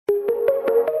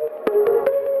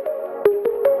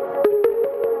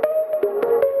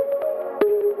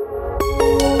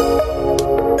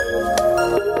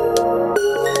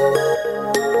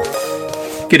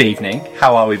Good evening.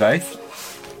 How are we both?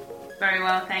 Very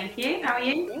well, thank you. How are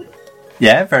you?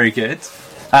 Yeah, very good.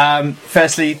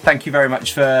 Firstly, thank you very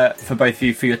much for both of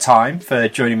you for your time, for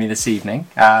joining me this evening.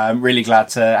 I'm really glad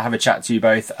to have a chat to you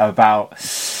both about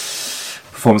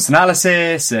performance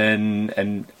analysis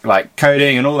and like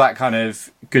coding and all that kind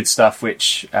of good stuff,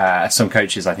 which some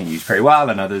coaches I think use pretty well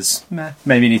and others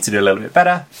maybe need to do a little bit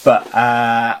better.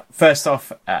 But first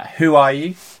off, who are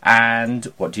you and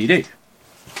what do you do?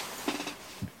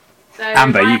 So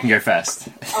Amber, you can go first.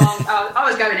 I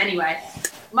was going anyway.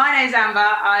 My name's Amber.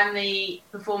 I'm the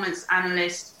performance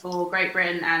analyst for Great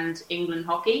Britain and England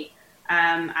hockey.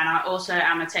 And I also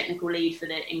am a technical lead for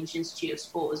the English Institute of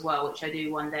Sport as well, which I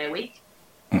do one day a week.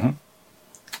 Mm-hmm.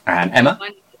 And Emma? My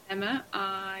name is Emma.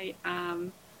 I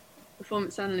am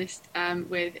performance analyst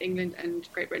with England and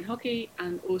Great Britain hockey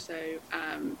and also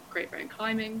Great Britain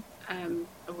climbing,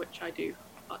 of which I do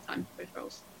part-time, both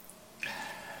roles.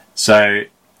 So,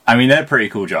 I mean, they're pretty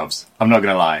cool jobs. I'm not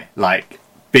going to lie. Like,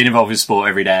 being involved with sport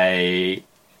every day,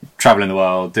 traveling the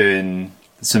world, doing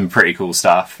some pretty cool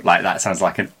stuff, like, that sounds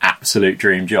like an absolute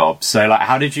dream job. So, like,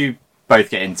 how did you both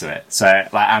get into it? So,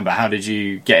 like, Amber, how did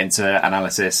you get into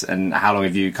analysis and how long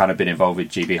have you kind of been involved with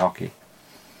GB hockey?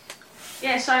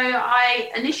 Yeah, so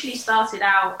I initially started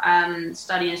out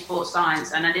studying sports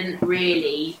science, and I didn't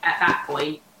really, at that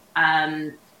point,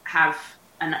 have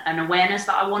an awareness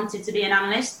that I wanted to be an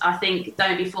analyst. I think,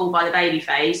 don't be fooled by the baby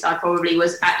face, I probably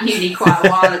was at uni quite a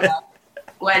while ago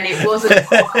when it wasn't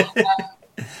quite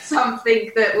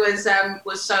something that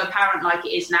was so apparent like it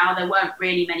is now. There weren't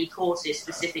really many courses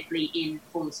specifically in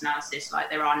performance analysis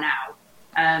like there are now.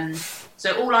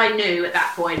 So all I knew at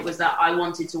that point was that I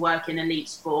wanted to work in elite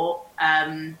sport.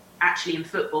 Actually, in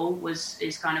football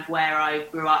is kind of where I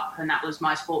grew up, and that was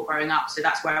my sport growing up. So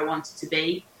that's where I wanted to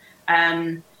be.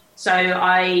 So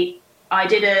I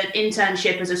did an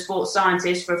internship as a sports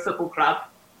scientist for a football club,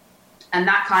 and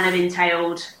that kind of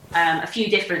entailed a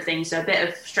few different things. So a bit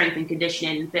of strength and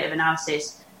conditioning, a bit of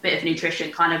analysis, a bit of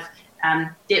nutrition, kind of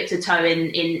dipped a toe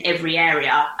in every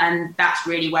area. And that's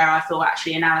really where I thought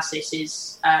actually analysis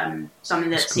is something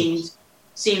that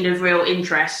seemed of real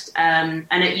interest. And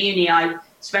at uni, I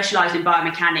specialised in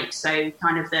biomechanics, so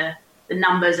kind of the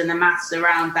numbers and the maths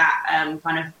around that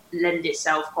kind of lend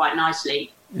itself quite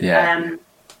nicely. Yeah.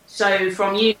 So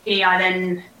from uni, I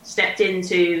then stepped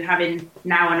into having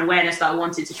now an awareness that I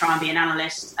wanted to try and be an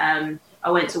analyst. I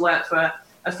went to work for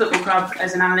a football club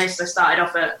as an analyst. I started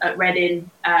off at Reading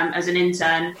as an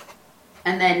intern,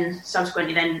 and then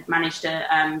subsequently then managed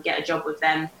to get a job with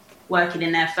them working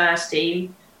in their first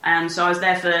team. So I was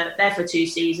there for 2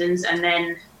 seasons, and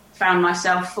then found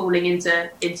myself falling into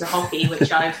hockey,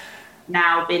 which I've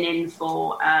now been in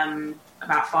for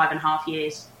about 5.5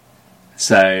 years.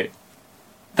 So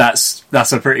that's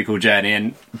a pretty cool journey,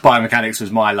 and biomechanics was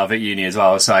my love at uni as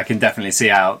well, so I can definitely see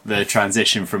out the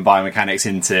transition from biomechanics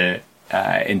into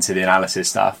the analysis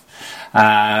stuff.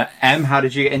 Em, how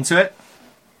did you get into it?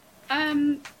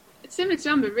 Similar to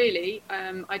Amber, really.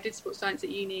 I did sports science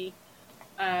at uni.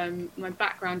 My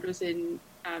background was in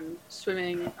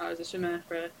swimming. I was a swimmer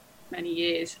for many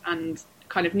years and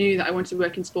kind of knew that I wanted to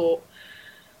work in sport,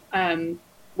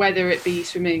 whether it be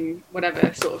swimming,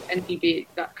 whatever sort of NPB,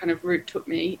 that kind of route took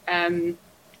me.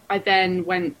 I then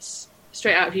went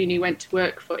straight out of uni, went to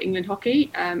work for England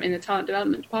hockey in the talent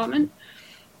development department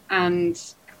and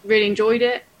really enjoyed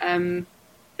it.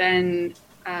 Then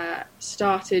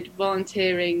started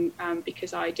volunteering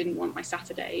because I didn't want my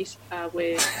Saturdays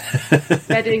with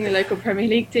Reading, the local Premier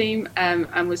League team,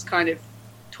 and was kind of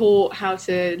taught how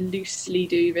to loosely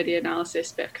do video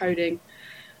analysis, bit of coding,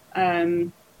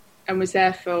 and was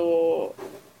there for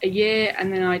a year.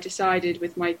 And then I decided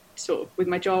with my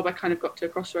job, I kind of got to a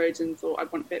crossroads and thought I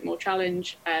want a bit more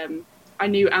challenge. I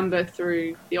knew Amber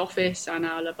through The Office and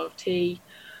our love of tea.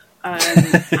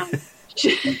 And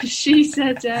she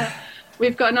said,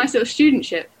 we've got a nice little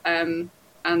studentship, and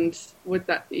with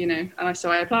that,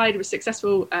 so I applied, was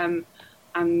successful, and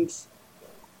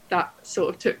that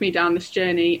sort of took me down this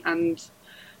journey, and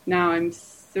now I'm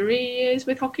 3 years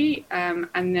with hockey, and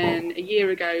then a year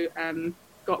ago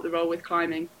got the role with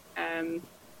climbing,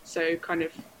 so kind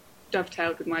of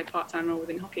dovetailed with my part-time role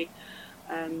within hockey.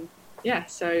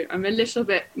 So I'm a little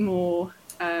bit more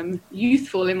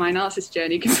youthful in my analysis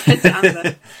journey compared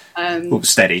to Amber.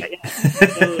 Steady.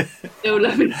 Yeah, still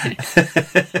loving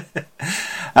it.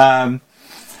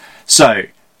 So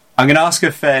I'm going to ask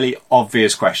a fairly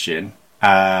obvious question,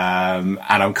 and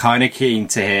I'm kind of keen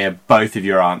to hear both of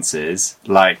your answers.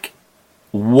 Like,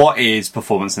 what is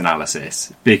performance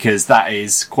analysis? Because that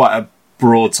is quite a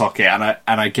broad topic, and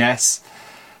I guess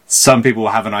some people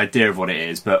will have an idea of what it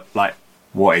is, but like,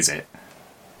 what is it?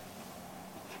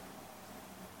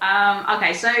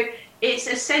 Okay, so it's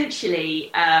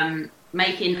essentially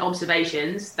making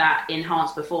observations that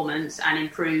enhance performance and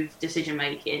improve decision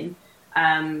making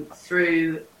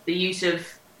through the use of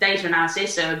data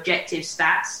analysis, so objective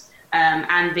stats,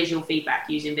 and visual feedback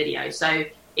using video. So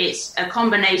it's a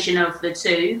combination of the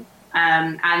two,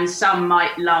 and some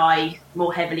might lie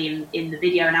more heavily in the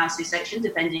video analysis section,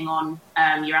 depending on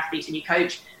your athletes and your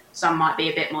coach. Some might be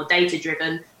a bit more data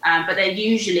driven, but there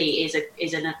usually is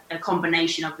a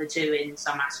combination of the two in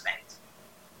some aspect.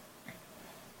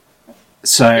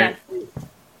 So,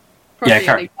 probably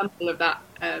an example of that,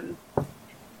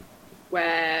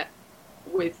 where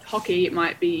with hockey it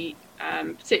might be,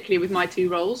 particularly with my two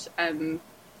roles,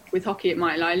 with hockey it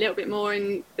might lie a little bit more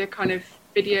in the kind of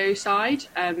video side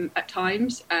at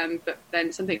times, but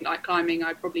then something like climbing,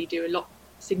 I probably do a lot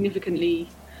significantly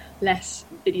less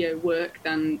video work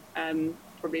than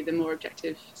probably the more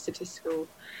objective statistical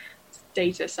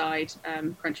data side,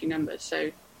 crunching numbers.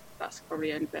 So that's probably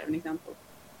a bit of an example.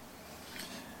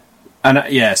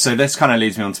 And so this kind of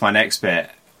leads me on to my next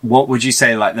bit. What would you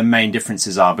say like the main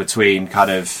differences are between kind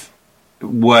of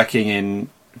working in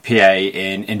PA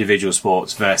in individual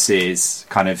sports versus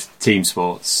kind of team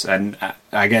sports? And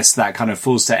I guess that kind of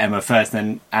falls to Emma first,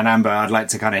 and Amber, I'd like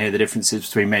to kind of hear the differences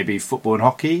between maybe football and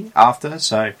hockey after.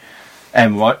 So,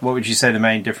 what would you say the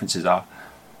main differences are?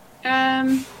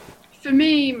 For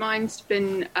me, mine's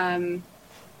been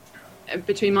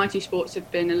between my two sports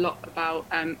have been a lot about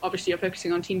obviously you're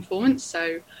focusing on team performance,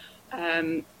 so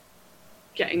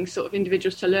getting sort of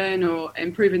individuals to learn or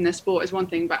improving their sport is one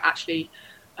thing, but actually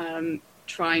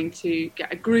trying to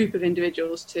get a group of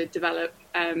individuals to develop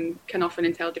can often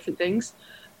entail different things.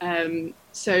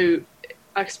 So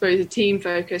I suppose a team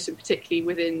focus, and particularly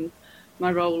within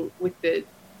my role with the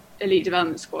elite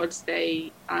development squads,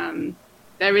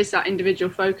 there is that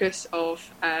individual focus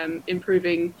of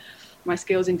improving my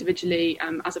skills individually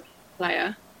as a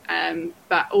player,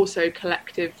 but also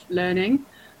collective learning.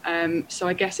 So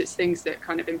I guess it's things that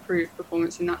kind of improve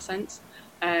performance in that sense.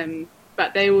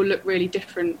 But they will look really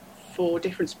different for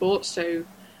different sports. So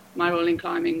my role in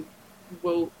climbing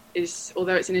is,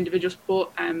 although it's an individual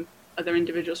sport, other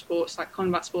individual sports like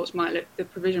combat sports the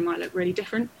provision might look really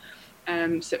different.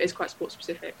 So it's quite sport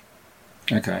specific.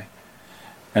 Okay.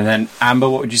 And then Amber,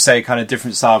 what would you say kind of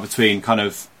differences are between kind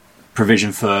of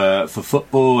provision for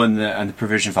football and the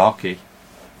provision for hockey?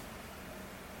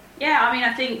 Yeah, I mean,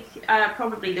 I think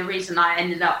probably the reason I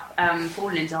ended up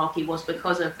falling into hockey was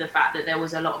because of the fact that there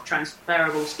was a lot of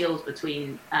transferable skills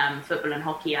between football and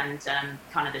hockey, and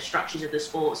kind of the structures of the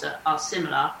sports are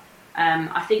similar.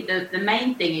 I think the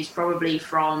main thing is probably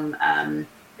from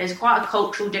there's quite a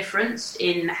cultural difference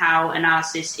in how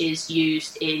analysis is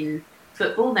used in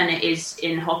football than it is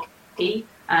in hockey.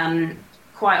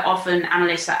 Quite often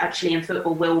analysts actually in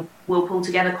football will pull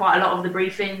together quite a lot of the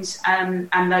briefings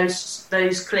and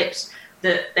those clips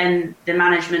that then the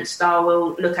management style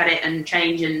will look at it and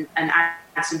change and add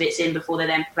some bits in before they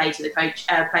then play to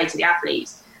the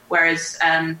athletes. Whereas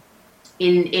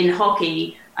in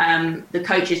hockey, the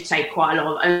coaches take quite a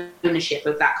lot of ownership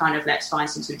of that kind of let's find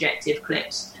some subjective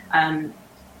clips. And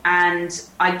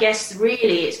I guess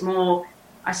really it's more,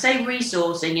 I say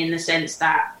resourcing in the sense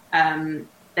that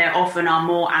there often are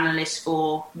more analysts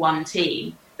for one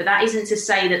team, but that isn't to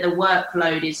say that the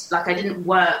workload is like I didn't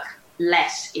work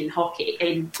less in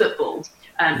football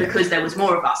because there was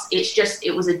more of us. It's just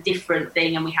it was a different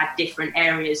thing, and we had different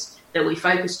areas that we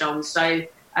focused on. So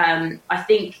I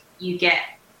think you get,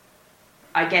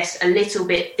 I guess, a little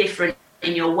bit different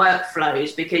in your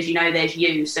workflows because there's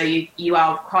you, so you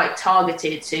are quite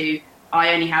targeted to.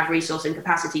 I only have resource and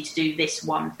capacity to do this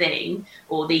one thing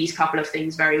or these couple of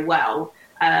things very well.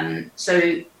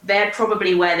 So they're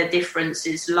probably where the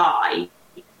differences lie.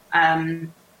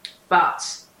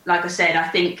 But like I said, I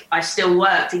think I still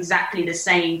worked exactly the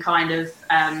same kind of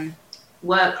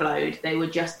workload.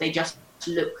 They just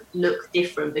look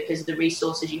different because of the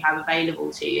resources you have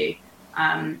available to you.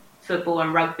 Football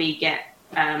and rugby get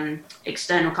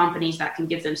external companies that can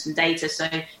give them some data, so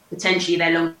potentially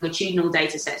their longitudinal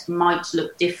data sets might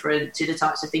look different to the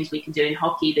types of things we can do in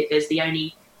hockey, because the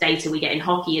only data we get in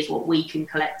hockey is what we can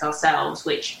collect ourselves,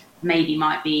 which maybe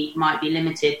might be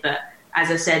limited. But as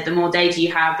I said, the more data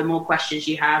you have, the more questions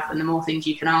you have, and the more things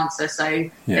you can answer. So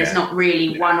there's not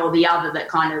really one or the other that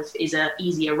kind of is a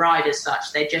easier ride as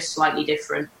such. They're just slightly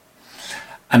different.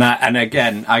 And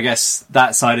again, I guess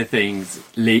that side of things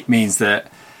means that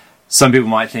some people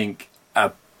might think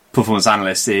a performance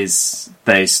analyst is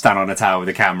they stand on a tower with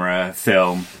a camera,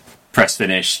 film, press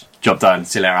finish, job done,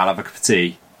 see you later, I'll have a cup of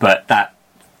tea. But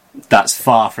that's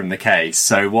far from the case.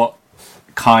 So what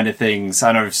kind of things,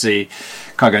 and obviously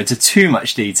can't go into too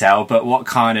much detail, but what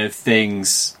kind of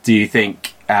things do you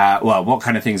think? What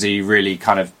kind of things are you really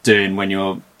kind of doing when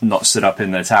you're not stood up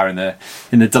in the tower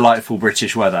in the delightful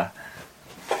British weather?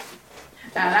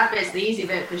 That bit's the easy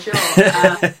bit for sure.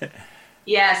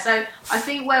 Yeah, so I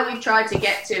think where we've tried to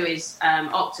get to is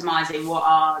optimizing what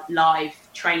our live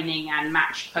training and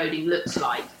match coding looks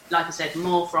like. Like I said,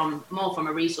 more from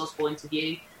a resource point of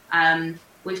view.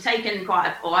 We've taken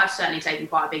I've certainly taken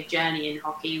quite a big journey in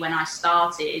hockey. When I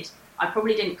started, I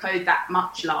probably didn't code that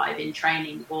much live in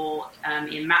training or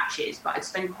in matches, but I'd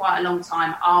spent quite a long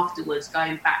time afterwards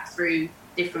going back through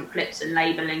different clips and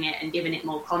labeling it and giving it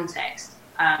more context,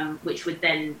 which would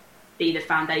then be the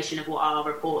foundation of what our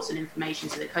reports and information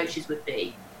to the coaches would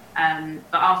be.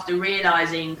 But after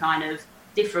realising kind of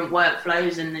different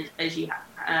workflows, and as you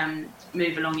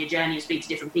move along your journey, you speak to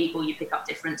different people, you pick up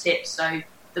different tips. So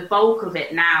the bulk of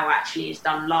it now actually is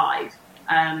done live.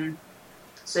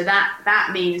 So that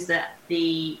means that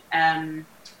the kind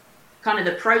of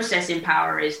the processing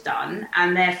power is done,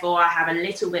 and therefore I have a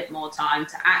little bit more time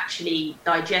to actually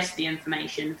digest the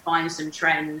information, find some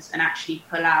trends, and actually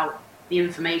pull out the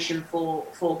information for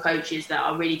coaches that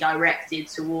are really directed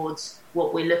towards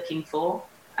what we're looking for.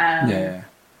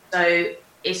 So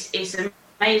it's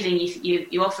amazing.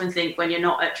 You often think when you're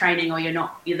not at training or they're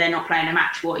not playing a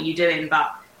match, what are you doing?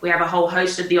 But we have a whole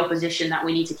host of the opposition that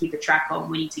we need to keep a track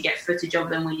on. We need to get footage of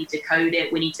them. We need to code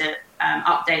it. We need to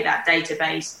update that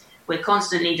database. We're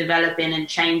constantly developing and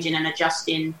changing and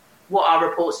adjusting what our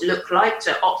reports look like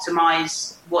to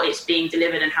optimize what it's being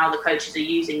delivered and how the coaches are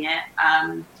using it,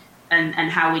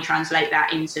 and how we translate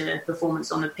that into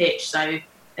performance on the pitch. So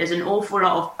there's an awful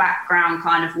lot of background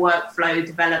kind of workflow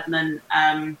development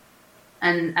and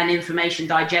information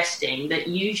digesting that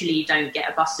usually you don't get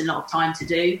a busting lot of time to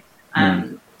do.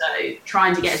 So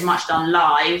trying to get as much done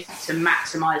live to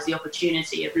maximise the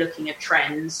opportunity of looking at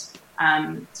trends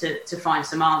to find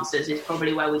some answers is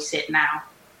probably where we sit now.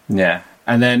 Yeah.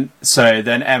 And then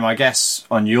Em, I guess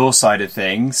on your side of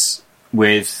things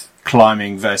with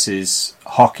climbing versus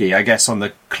hockey, I guess on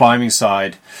the climbing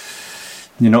side,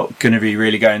 you're not going to be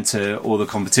really going to all the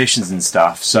competitions and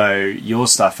stuff. So your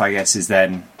stuff, I guess, is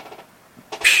then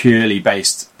purely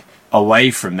based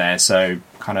away from there. So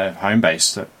kind of home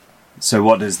based. So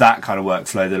what does that kind of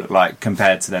workflow look like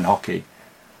compared to then hockey?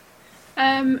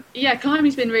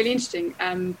 Climbing's been really interesting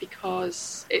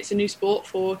because it's a new sport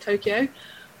for Tokyo.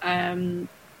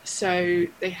 So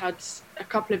they had a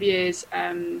couple of years,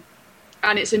 and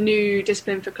it's a new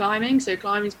discipline for climbing. So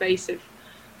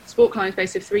sport climbing is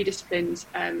based of three disciplines: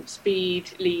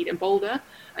 speed, lead, and boulder.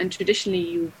 And traditionally,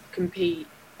 you compete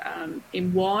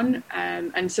in one,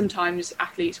 and sometimes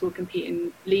athletes will compete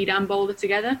in lead and boulder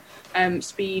together.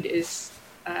 Speed is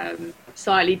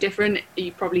slightly different.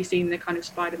 You've probably seen the kind of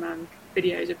Spider-Man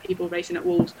videos of people racing at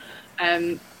walls.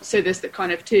 So there's the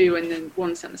kind of two and then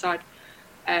one set aside.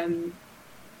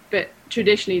 But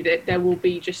traditionally there will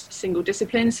be just single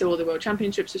disciplines, so all the World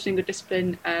Championships are single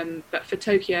discipline. But for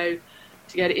Tokyo,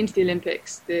 to get it into the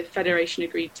Olympics, the federation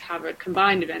agreed to have a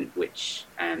combined event, which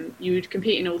you would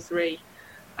compete in all three,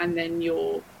 and then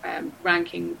your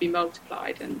ranking would be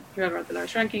multiplied, and whoever had the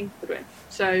lowest ranking would win.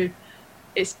 So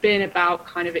it's been about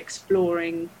kind of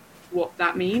exploring what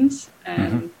that means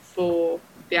for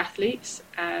the athletes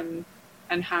and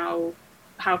how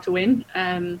to win.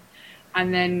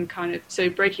 And then kind of, so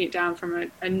breaking it down from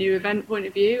a new event point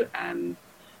of view,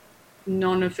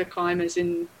 none of the climbers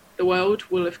in the world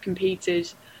will have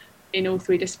competed in all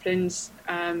three disciplines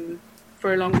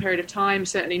for a long period of time,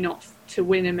 certainly not to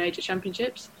win a major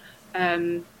championships.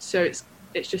 So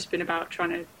it's just been about trying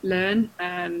to learn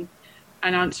and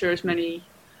answer as many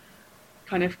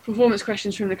kind of performance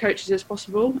questions from the coaches as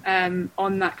possible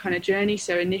on that kind of journey.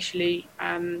 So initially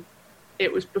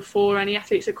it was before any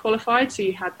athletes had qualified, so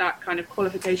you had that kind of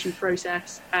qualification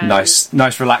process.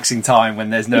 Nice relaxing time when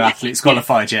there's no athletes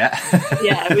qualified yet.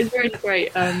 Yeah, it was really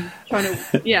great.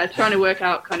 Trying to work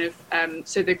out kind of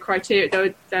so the criteria, there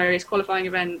were various qualifying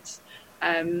events,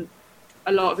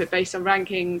 a lot of it based on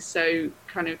rankings. So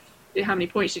kind of how many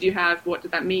points did you have? What did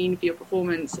that mean for your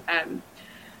performance?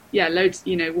 Loads.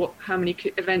 How many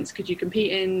events could you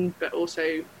compete in? But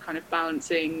also kind of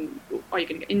balancing, are you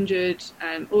going to get injured?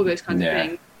 All those kinds of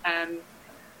things.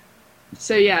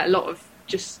 A lot of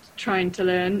just trying to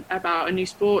learn about a new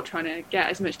sport, trying to get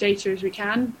as much data as we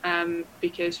can,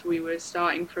 because we were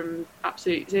starting from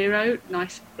absolute zero,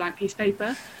 nice blank piece of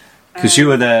paper. Because you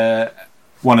were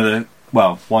one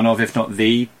of, if not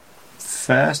the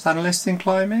first analyst in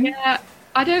climbing? Yeah,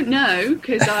 I don't know,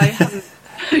 because I haven't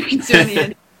spoken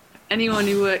to anyone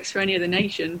who works for any other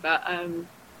nation, but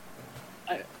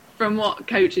from what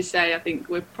coaches say, I think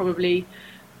we're probably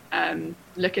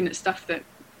looking at stuff that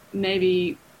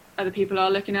maybe other people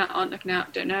aren't looking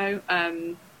at, don't know.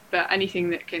 But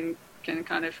anything that can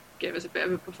kind of give us a bit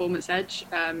of a performance edge,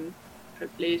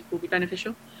 hopefully will be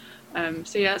beneficial.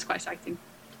 So yeah, that's quite exciting.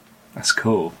 That's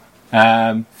cool.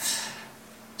 So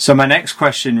my next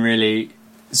question really,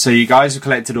 so you guys have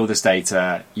collected all this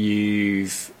data,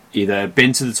 you've either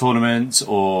been to the tournaments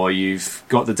or you've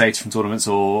got the data from tournaments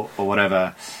or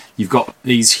whatever. You've got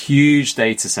these huge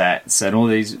data sets and all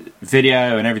these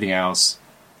video and everything else.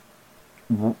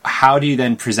 How do you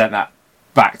then present that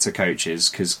back to coaches?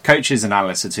 Because coaches and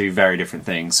analysts are two very different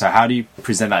things. So how do you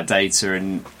present that data,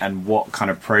 and what kind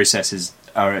of processes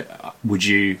would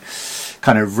you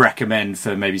kind of recommend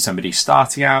for maybe somebody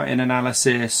starting out in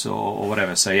analysis or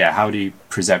whatever? So yeah, how do you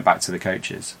present back to the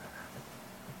coaches?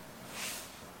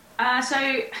 So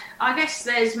I guess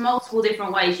there's multiple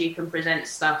different ways you can present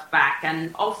stuff back,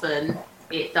 and often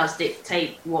it does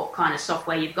dictate what kind of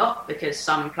software you've got, because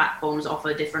some platforms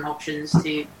offer different options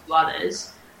to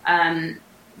others. But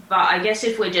I guess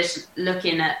if we're just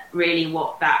looking at really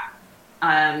what that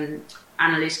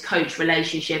analyst-coach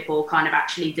relationship, or kind of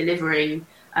actually delivering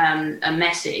a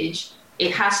message,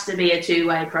 it has to be a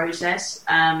two-way process,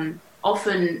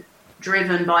 often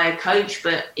driven by a coach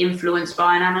but influenced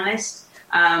by an analyst.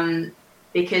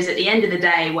 Because at the end of the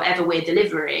day, whatever we're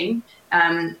delivering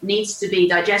needs to be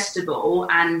digestible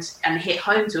and hit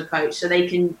home to a coach, so they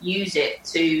can use it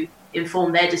to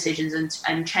inform their decisions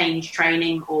and change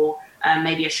training, or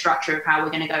maybe a structure of how we're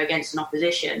going to go against an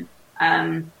opposition.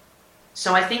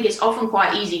 So I think it's often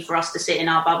quite easy for us to sit in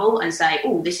our bubble and say,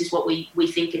 oh, this is what we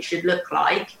think it should look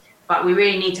like. But we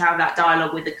really need to have that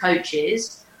dialogue with the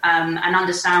coaches and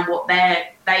understand what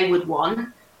they would want.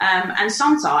 And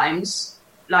sometimes,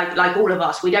 like all of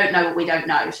us, we don't know what we don't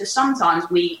know. So sometimes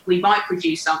we might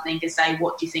produce something and say,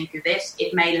 what do you think of this?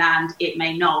 It may land, it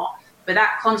may not. But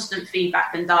that constant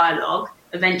feedback and dialogue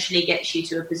eventually gets you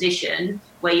to a position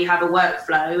where you have a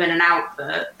workflow and an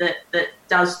output that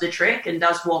does the trick and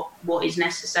does what is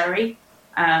necessary.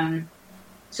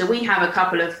 So we have a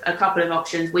couple of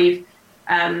options. We've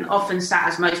often sat,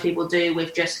 as most people do,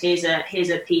 with just here's a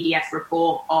PDF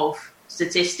report of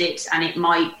statistics, and it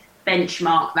might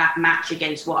benchmark that match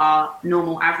against what our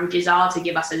normal averages are to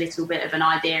give us a little bit of an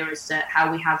idea as to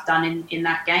how we have done in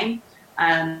that game.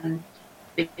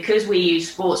 Because we use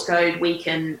Sports Code, we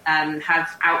can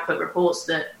have output reports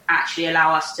that actually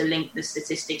allow us to link the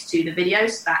statistics to the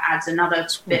videos. That adds another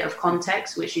bit of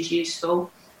context, which is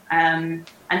useful. And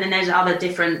then there's other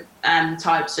different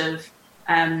types of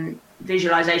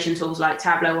visualization tools like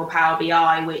Tableau or Power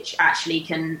BI, which actually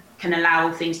can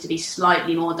allow things to be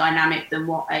slightly more dynamic than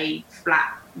what a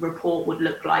flat report would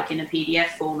look like in a PDF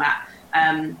format.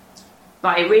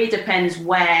 But it really depends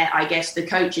where, I guess, the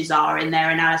coaches are in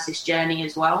their analysis journey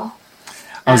as well.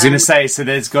 I was going to say, so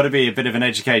there's got to be a bit of an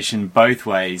education both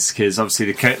ways, because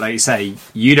obviously, like you say,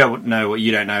 you don't know what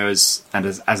you don't know as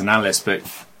an analyst, but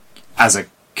as a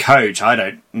coach, I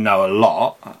don't know a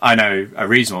lot. I know a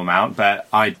reasonable amount, but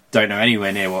I don't know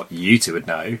anywhere near what you two would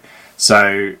know.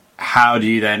 So how do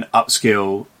you then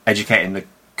upskill educating the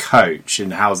coach,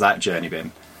 and how's that journey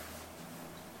been?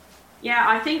 Yeah,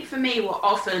 I think for me, what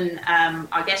often,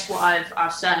 I guess what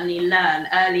I've certainly learned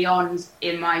early on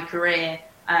in my career,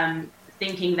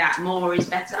 thinking that more is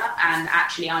better, and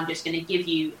actually I'm just going to give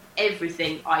you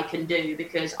everything I can do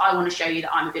because I want to show you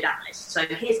that I'm a good analyst. So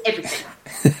here's everything.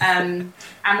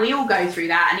 And we all go through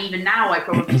that, and even now I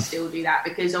probably still do that,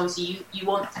 because obviously you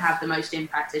want to have the most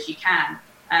impact as you can.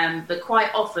 But quite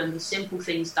often the simple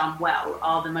things done well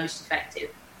are the most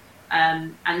effective.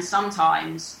 And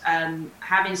sometimes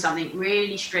having something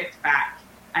really stripped back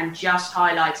and just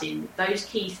highlighting those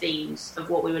key themes of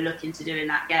what we were looking to do in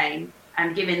that game,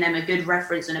 and giving them a good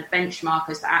reference and a benchmark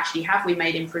as to actually, have we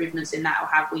made improvements in that or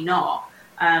have we not,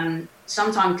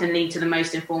 sometimes can lead to the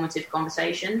most informative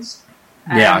conversations.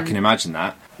 Yeah, I can imagine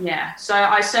that. Yeah, so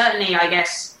I certainly, I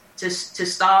guess, to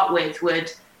start with,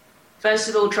 would first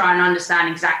of all try and understand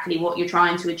exactly what you're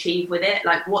trying to achieve with it.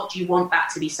 Like, what do you want that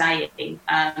to be saying?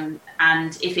 And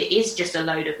if it is just a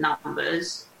load of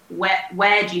numbers,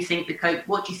 where do you think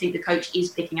what do you think the coach is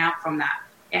picking out from that?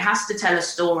 It has to tell a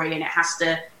story, and it has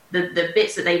to, the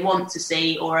bits that they want to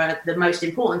see, or the most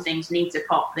important things, need to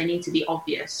pop. They need to be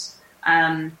obvious.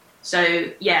 So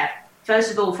yeah,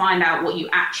 first of all, find out what you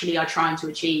actually are trying to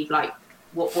achieve. Like,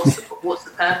 what's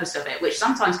the purpose of it? Which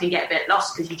sometimes can get a bit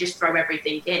lost because you just throw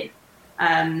everything in.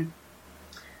 And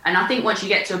I think once you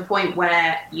get to a point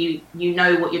where you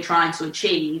know what you're trying to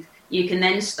achieve, you can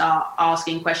then start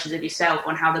asking questions of yourself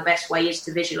on how the best way is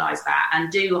to visualize that.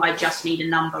 And do I just need a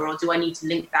number, or do I need to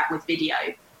link that with video,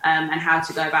 and how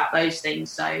to go about those things?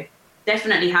 So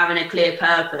definitely having a clear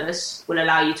purpose will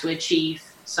allow you to achieve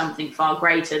something far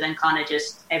greater than kind of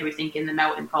just everything in the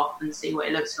melting pot and see what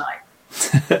it looks like.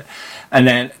 And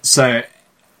then, so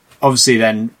obviously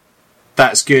then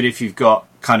that's good if you've got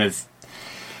kind of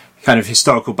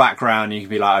historical background. You can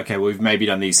be like, okay, well, we've maybe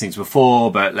done these things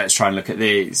before, but let's try and look at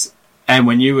these.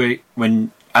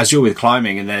 And as you're with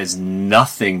climbing and there's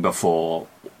nothing before,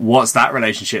 what's that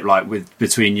relationship like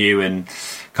between you and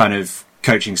kind of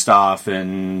coaching staff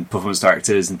and performance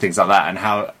directors and things like that? And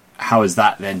how is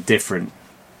that then different?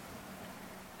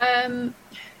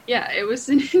 Yeah, it was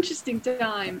an interesting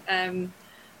time.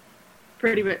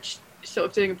 Pretty much sort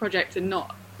of doing a project and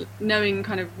not knowing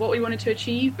kind of what we wanted to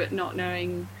achieve, but not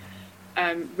knowing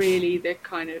really the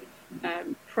kind of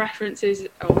preferences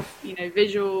of, you know,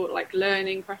 visual, like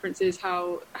learning preferences,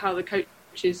 how the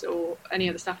coaches or any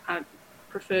other staff had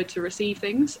preferred to receive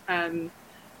things.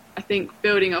 I think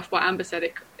building off what Amber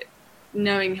said,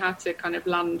 knowing how to kind of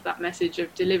land that message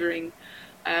of delivering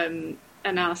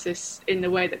analysis in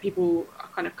the way that people are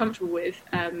kind of comfortable with,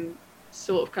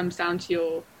 sort of comes down to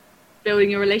your building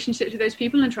your relationships with those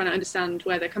people and trying to understand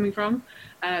where they're coming from,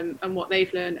 and what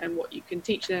they've learned and what you can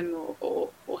teach them, or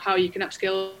how you can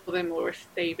upskill them, or if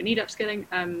they even need upskilling.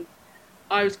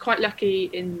 I was quite lucky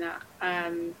in that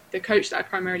the coach that I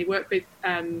primarily work with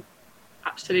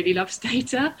absolutely loves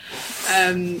data.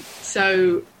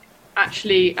 So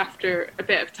actually, after a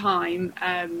bit of time,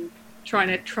 trying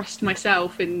to trust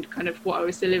myself in kind of what I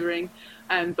was delivering,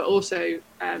 but also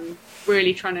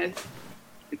really trying to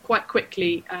quite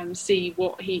quickly see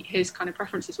what his kind of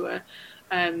preferences were.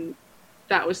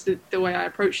 That was the way I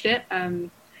approached it.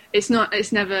 It's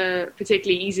never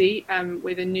particularly easy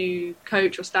with a new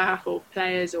coach or staff or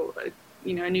players or,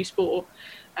 you know, a new sport,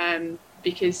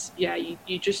 because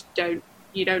you just don't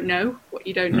know what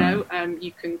you don't know.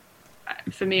 You can,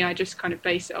 for me, I just kind of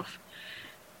base it off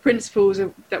principles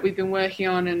that we've been working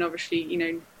on, and obviously, you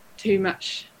know, too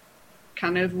much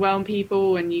kind of overwhelm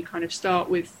people, and you kind of start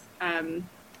with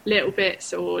little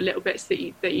bits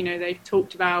that you know they've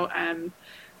talked about,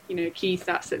 you know, key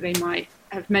stats that they might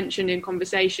have mentioned in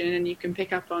conversation, and you can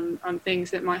pick up on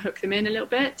things that might hook them in a little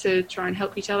bit to try and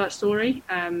help you tell that story.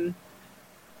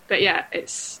 But yeah,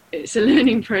 it's a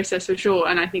learning process for sure,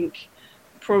 and I think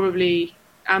probably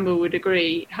Amber would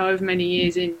agree, however many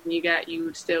years in you get, you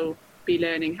would still be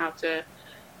learning how to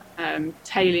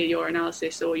tailor your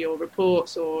analysis or your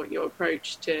reports or your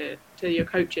approach to your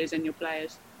coaches and your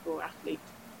players or athletes.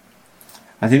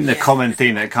 I think the common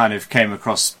theme that kind of came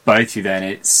across both you then,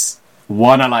 it's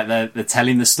one, I like the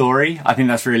telling the story. I think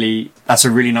that's a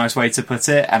really nice way to put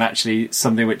it, and actually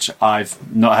something which I've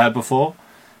not heard before.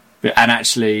 And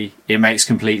actually it makes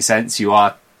complete sense. You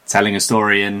are telling a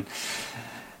story, and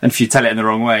if you tell it in the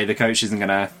wrong way, the coach isn't going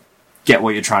to get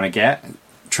what you're trying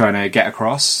to get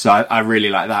across. So I really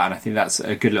like that, and I think that's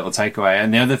a good little takeaway.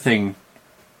 And the other thing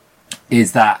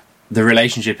is that the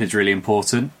relationship is really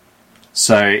important.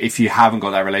 So if you haven't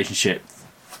got that relationship,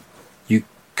 you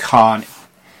can't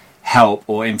help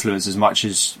or influence as much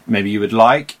as maybe you would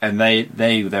like, and they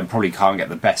then probably can't get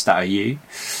the best out of you.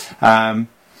 How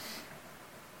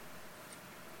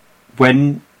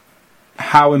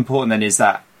important then is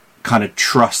that kind of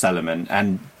trust element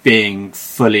and being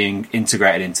fully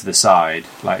integrated into the side?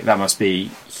 Like, that must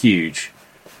be huge.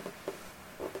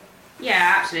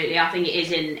 Yeah, absolutely. I think it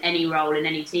is in any role, in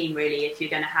any team, really, if you're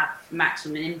going to have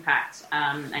maximum impact,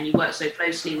 and you work so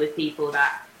closely with people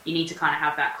that you need to kind of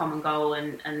have that common goal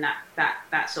and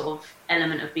that sort of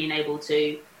element of being able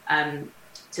to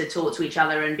talk to each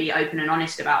other and be open and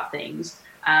honest about things.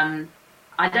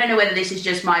 I don't know whether this is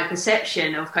just my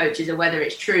perception of coaches or whether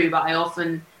it's true, but I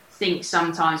often think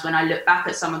sometimes when I look back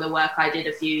at some of the work I did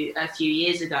a few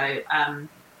years ago, and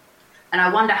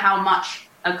I wonder how much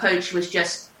a coach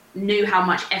knew how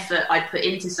much effort I'd put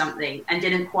into something and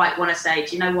didn't quite want to say,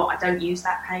 do you know what, I don't use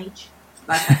that page.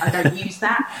 Like, I don't use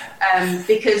that,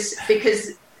 because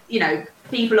you know,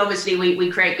 people, obviously we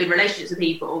create good relationships with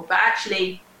people, but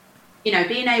actually, you know,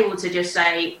 being able to just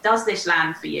say, does this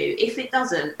land for you? If it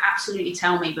doesn't, absolutely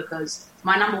tell me, because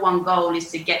my number one goal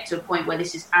is to get to a point where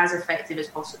this is as effective as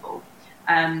possible.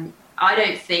 I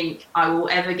don't think I will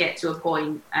ever get to a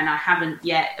point, and I haven't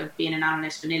yet, of being an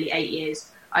analyst for nearly 8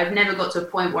 years, I've never got to a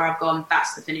point where I've gone,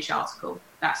 that's the finished article.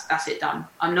 That's it, done.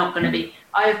 I'm not going to be...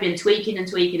 I have been tweaking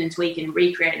and recreating and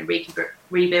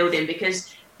rebuilding,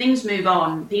 because things move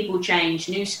on, people change,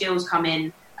 new skills come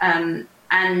in, and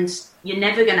you're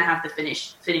never going to have the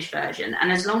finished version.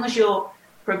 And as long as you're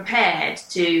prepared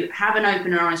to have an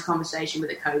open and honest conversation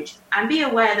with a coach and be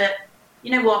aware that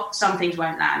you know what, some things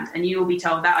won't land, and you will be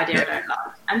told that idea I don't like.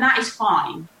 And that is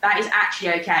fine. That is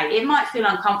actually okay. It might feel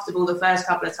uncomfortable the first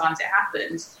couple of times it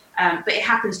happens, but it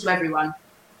happens to everyone.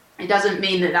 It doesn't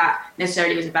mean that that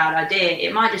necessarily was a bad idea.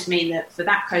 It might just mean that for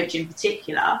that coach in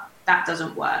particular, that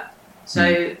doesn't work.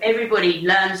 So everybody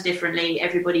learns differently,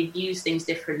 everybody views things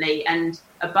differently, and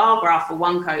a bar graph for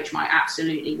one coach might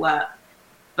absolutely work,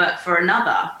 but for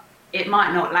another, it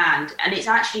might not land. And it's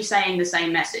actually saying the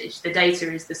same message. The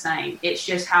data is the same. It's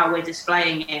just how we're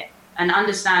displaying it, and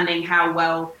understanding how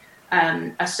well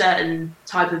a certain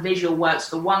type of visual works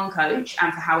for one coach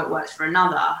and for how it works for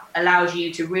another allows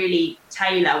you to really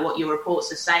tailor what your reports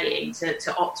are saying to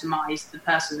optimize the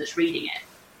person that's reading it.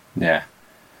 Yeah.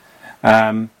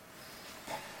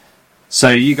 So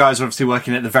you guys are obviously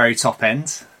working at the very top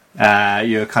end.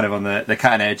 You're kind of on the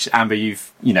cutting edge. Amber, you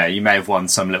may have won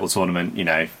some little tournament,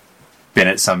 been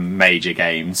at some major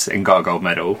games and got a gold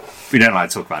medal. We don't like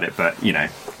to talk about it, but,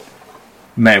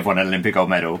 may have won an Olympic gold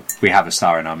medal. We have a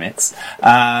star in our midst.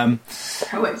 Oh,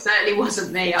 it certainly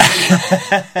wasn't me.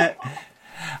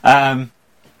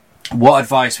 What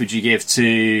advice would you give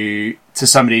to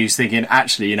somebody who's thinking,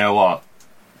 actually, you know what,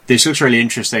 this looks really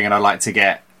interesting and I'd like to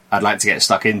get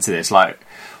stuck into this,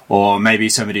 or maybe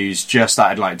somebody who's just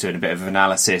started doing a bit of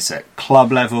analysis at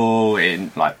club level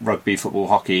in rugby, football,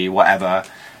 hockey, whatever,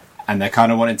 and they're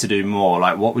kind of wanting to do more.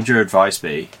 What would your advice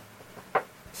be?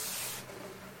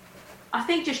 I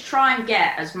think just try and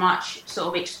get as much sort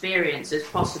of experience as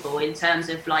possible in terms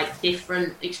of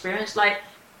different experience.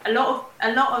 A lot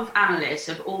of analysts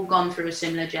have all gone through a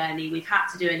similar journey. We've had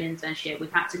to do an internship.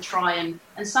 We've had to try and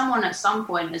someone at some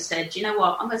point has said, you know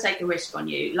what, I'm going to take a risk on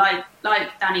you. Like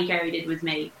Danny Carey did with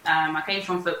me. I came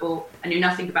from football. I knew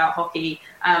nothing about hockey.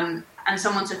 And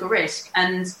someone took a risk.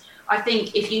 And I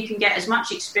think if you can get as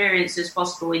much experience as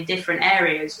possible in different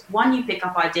areas, one, you pick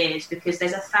up ideas because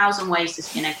there's 1,000 ways to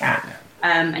skin a cat.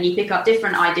 And you pick up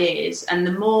different ideas, and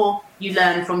the more you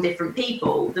learn from different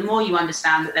people, the more you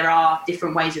understand that there are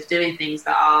different ways of doing things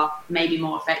that are maybe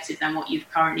more effective than what you've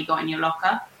currently got in your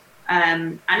locker.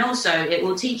 And also, it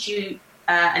will teach you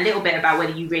a little bit about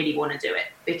whether you really want to do it,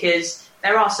 because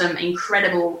there are some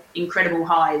incredible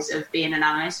highs of being an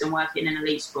analyst and working in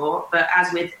elite sport. But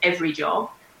as with every job,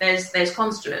 there's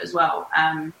cons to it as well.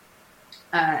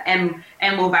 Em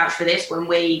will vouch for this when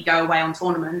we go away on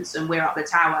tournaments and we're up the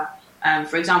tower.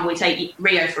 For example, we take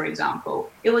Rio, for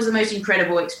example. It was the most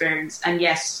incredible experience. And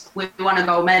yes, we won a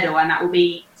gold medal, and that will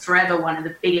be forever one of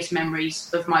the biggest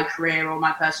memories of my career or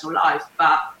my personal life.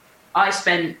 But I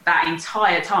spent that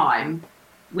entire time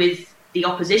with the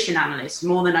opposition analysts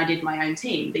more than I did my own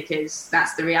team, because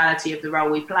that's the reality of the role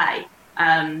we play.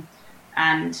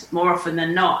 And more often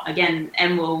than not, again,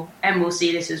 Em will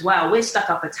see this as well. We're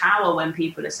stuck up a tower when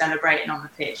people are celebrating on the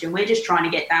pitch, and we're just trying to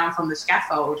get down from the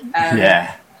scaffold.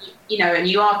 And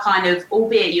you are kind of,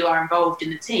 albeit you are involved in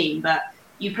the team, but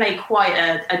you play quite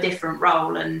a different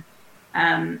role. And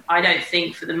I don't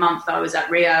think for the month I was at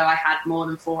Rio, I had more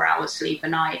than 4 hours sleep a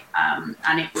night.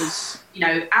 And it was,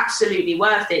 absolutely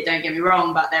worth it. Don't get me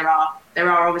wrong, but there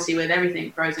are obviously with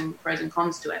everything pros and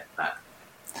cons to it. But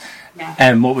yeah.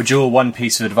 And what would your one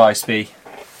piece of advice be?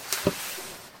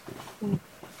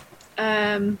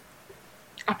 I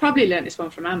probably learned this one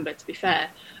from Amber, to be fair.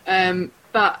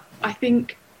 But I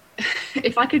think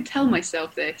if I could tell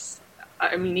myself this,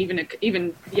 I mean,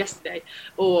 even yesterday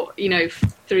or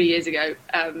 3 years ago,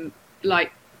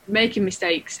 making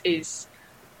mistakes is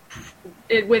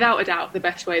without a doubt the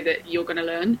best way that you're going to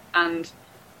learn, and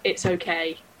it's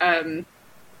okay.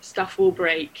 Stuff will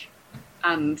break,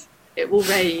 and it will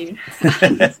rain.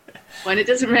 And when it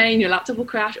doesn't rain, your laptop will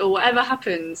crash or whatever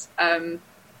happens.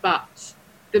 But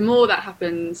the more that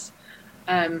happens,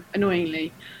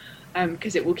 annoyingly,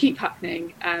 because it will keep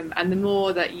happening, and the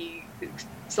more that you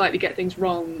slightly get things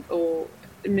wrong or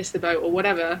miss the boat or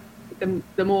whatever,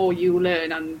 the more you will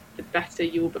learn and the better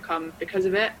you will become because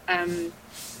of it. And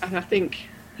I think,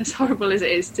 as horrible as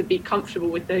it is to be comfortable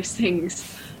with those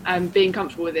things, being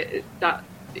comfortable with it, that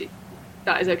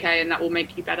is okay, and that will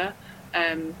make you better.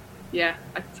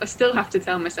 I still have to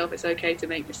tell myself it's okay to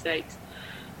make mistakes,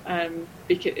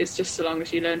 because it's just so long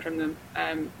as you learn from them.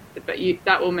 But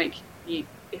that will make you,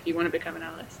 if you want to become an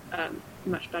analyst,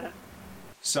 much better.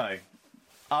 So,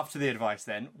 after the advice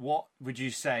then, what would you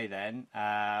say then?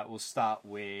 We'll start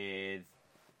with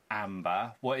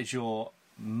Amber. What is your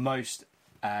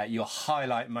your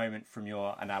highlight moment from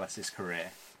your analysis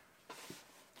career?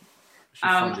 What's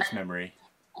your fondest memory?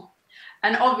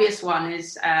 An obvious one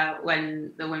is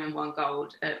when the women won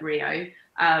gold at Rio.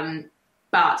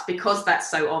 But because that's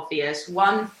so obvious,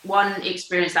 one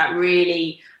experience that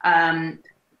really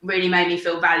really made me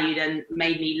feel valued and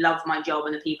made me love my job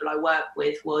and the people I work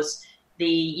with was the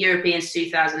Europeans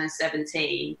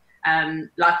 2017.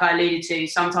 Like I alluded to,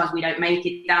 sometimes we don't make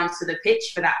it down to the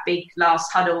pitch for that big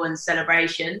last huddle and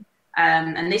celebration.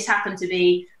 And this happened to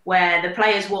be where the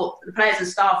players and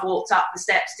staff walked up the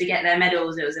steps to get their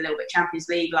medals. It was a little bit Champions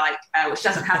League like, which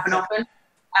doesn't happen often.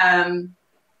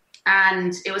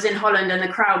 And it was in Holland, and the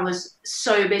crowd was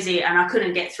so busy, and I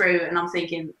couldn't get through. And I'm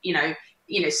thinking,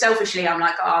 selfishly, I'm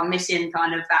like, I'm missing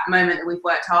kind of that moment that we've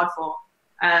worked hard for.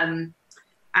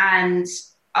 And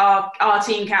our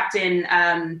team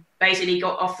captain basically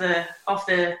got off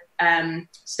the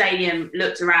stadium,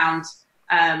 looked around,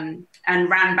 and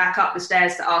ran back up the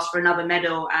stairs to ask for another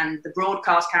medal. And the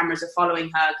broadcast cameras are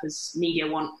following her because media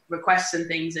want requests and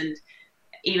things. And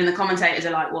even the commentators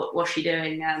are like, what's she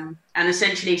doing? And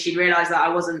essentially she realised that I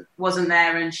wasn't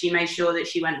there, and she made sure that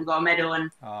she went and got a medal. And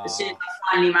as soon as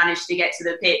I finally managed to get to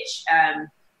the pitch,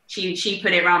 she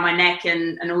put it around my neck,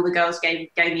 and all the girls gave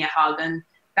me a hug. And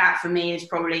that for me is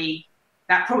probably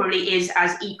is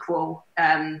as equal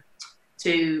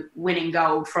to winning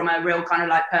gold from a real kind of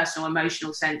like personal,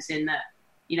 emotional sense, in that,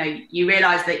 you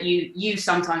realise that you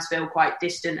sometimes feel quite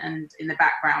distant and in the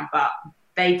background, but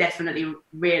they definitely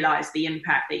realise the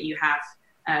impact that you have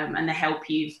and the help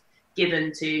you've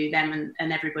given to them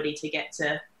and everybody to get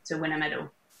to win a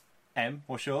medal.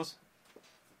 What's yours?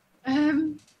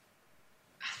 I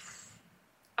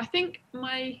think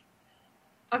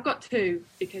I've got two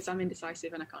because I'm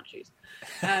indecisive and I can't choose.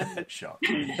 Shock.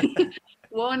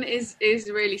 One is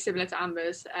really similar to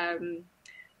Amber's.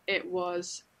 It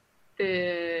was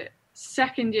the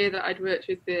second year that I'd worked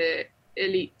with the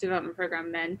Elite Development Programme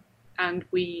men, and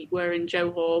we were in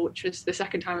Johor, which was the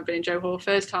second time I've been in Johor.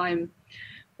 First time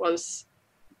was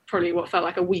probably what felt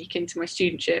like a week into my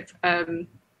studentship,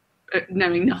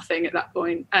 knowing nothing at that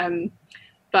point.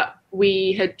 But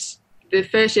we had, the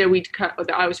first year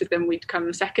that I was with them, we'd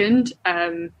come second.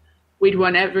 We'd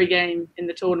won every game in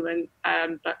the tournament,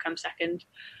 but come second.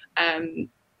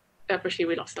 Obviously,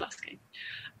 we lost the last game.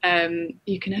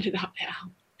 You can edit that bit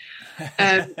out.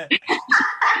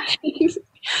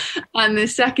 And the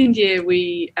second year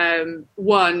we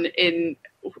won in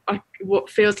what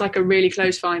feels like a really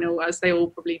close final, as they all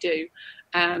probably do.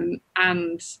 And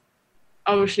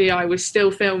obviously I was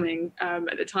still filming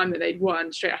at the time that they'd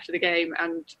won straight after the game.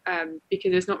 And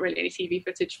because there's not really any TV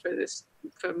footage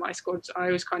for my squads,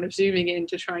 I was kind of zooming in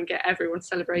to try and get everyone's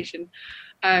celebration.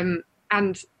 And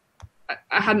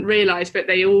I hadn't realised, but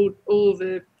they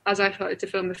as I started to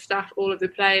film the staff, all of the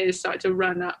players started to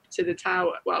run up to the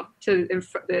tower,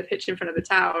 the pitch in front of the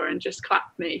tower, and just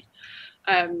clap me,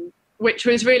 which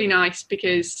was really nice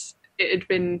because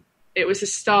it was the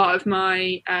start of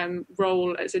my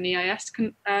role as an EIS.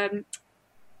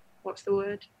 What's the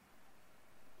word?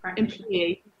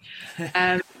 Employee,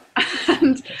 and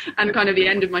kind of the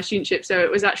end of my studentship. So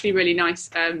it was actually really nice,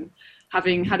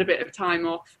 having had a bit of time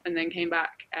off and then came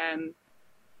back.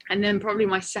 And then probably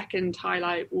my second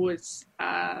highlight was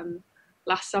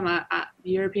last summer at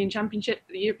the European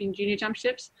Junior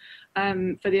Championships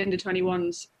for the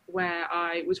under-21s, where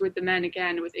I was with the men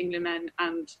again, with England men,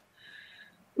 and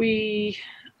we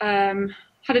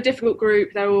had a difficult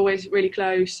group. They were always really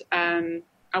close, and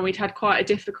we'd had quite a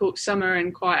difficult summer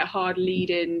and quite a hard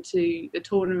lead into the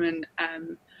tournament.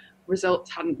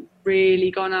 Results hadn't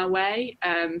really gone our way,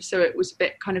 so it was a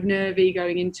bit kind of nervy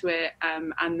going into it,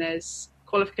 and there's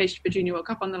qualification for Junior World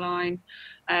Cup on the line,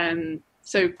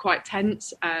 so quite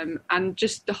tense, and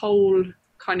just the whole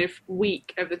kind of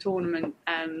week of the tournament,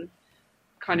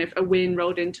 kind of a win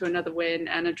rolled into another win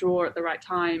and a draw at the right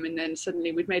time, and then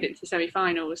suddenly we'd made it into the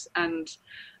semi-finals, and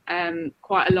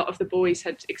quite a lot of the boys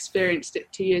had experienced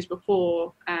it 2 years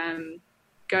before,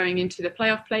 going into the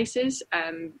playoff places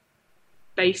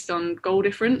based on goal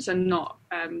difference and not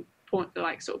point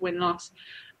like sort of win-loss.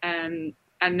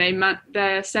 And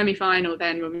their semi-final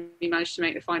then, when we managed to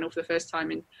make the final for the first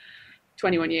time in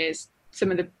 21 years,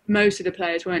 most of the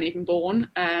players weren't even born.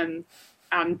 And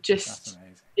just,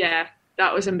 yeah,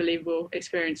 that was an unbelievable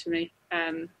experience for me.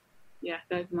 Those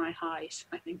are my highs,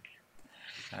 I think.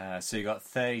 So you got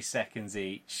 30 seconds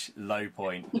each, low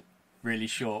point. Really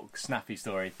short, snappy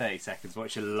story, 30 seconds.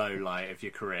 What's your low light of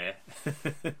your career?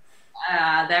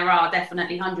 There are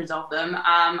definitely hundreds of them.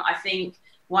 I think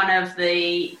one of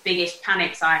the biggest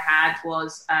panics I had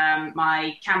was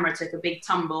my camera took a big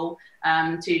tumble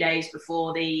 2 days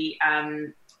before the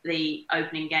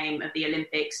opening game of the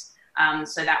Olympics.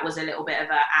 So that was a little bit of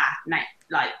a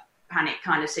panic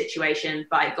kind of situation,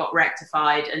 but it got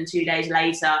rectified. And 2 days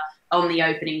later, on the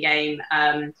opening game,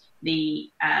 the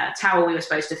tower we were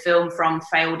supposed to film from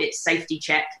failed its safety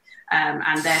check.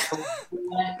 and therefore we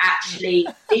weren't actually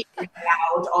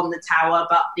allowed on the tower,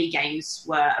 but the games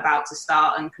were about to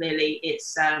start, and clearly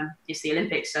it's the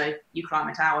Olympics, so you climb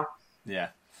a tower. Yeah.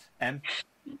 Em?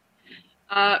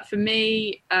 For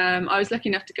me, I was lucky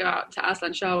enough to go out to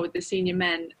Aslan Shah with the senior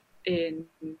men in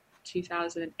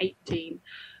 2018.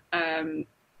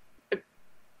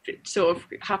 It sort of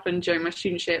happened during my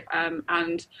studentship,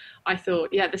 and I thought,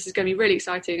 yeah, this is going to be really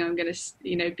exciting. I'm going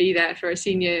to, be there for a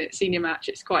senior match.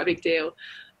 It's quite a big deal,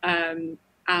 and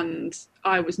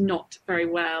I was not very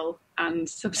well, and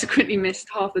subsequently missed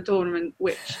half the tournament,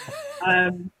 which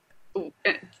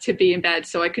to be in bed,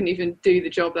 so I couldn't even do the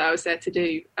job that I was there to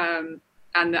do.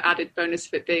 And the added bonus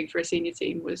of it being for a senior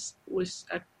team was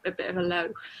a bit of a low,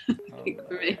 I think,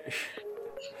 for me.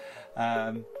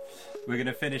 We're going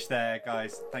to finish there,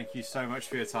 guys. Thank you so much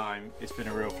for your time. It's been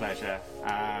a real pleasure.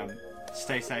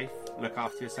 Stay safe, look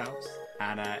after yourselves,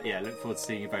 and look forward to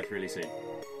seeing you both really soon.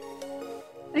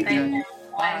 Thank you.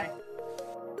 Bye.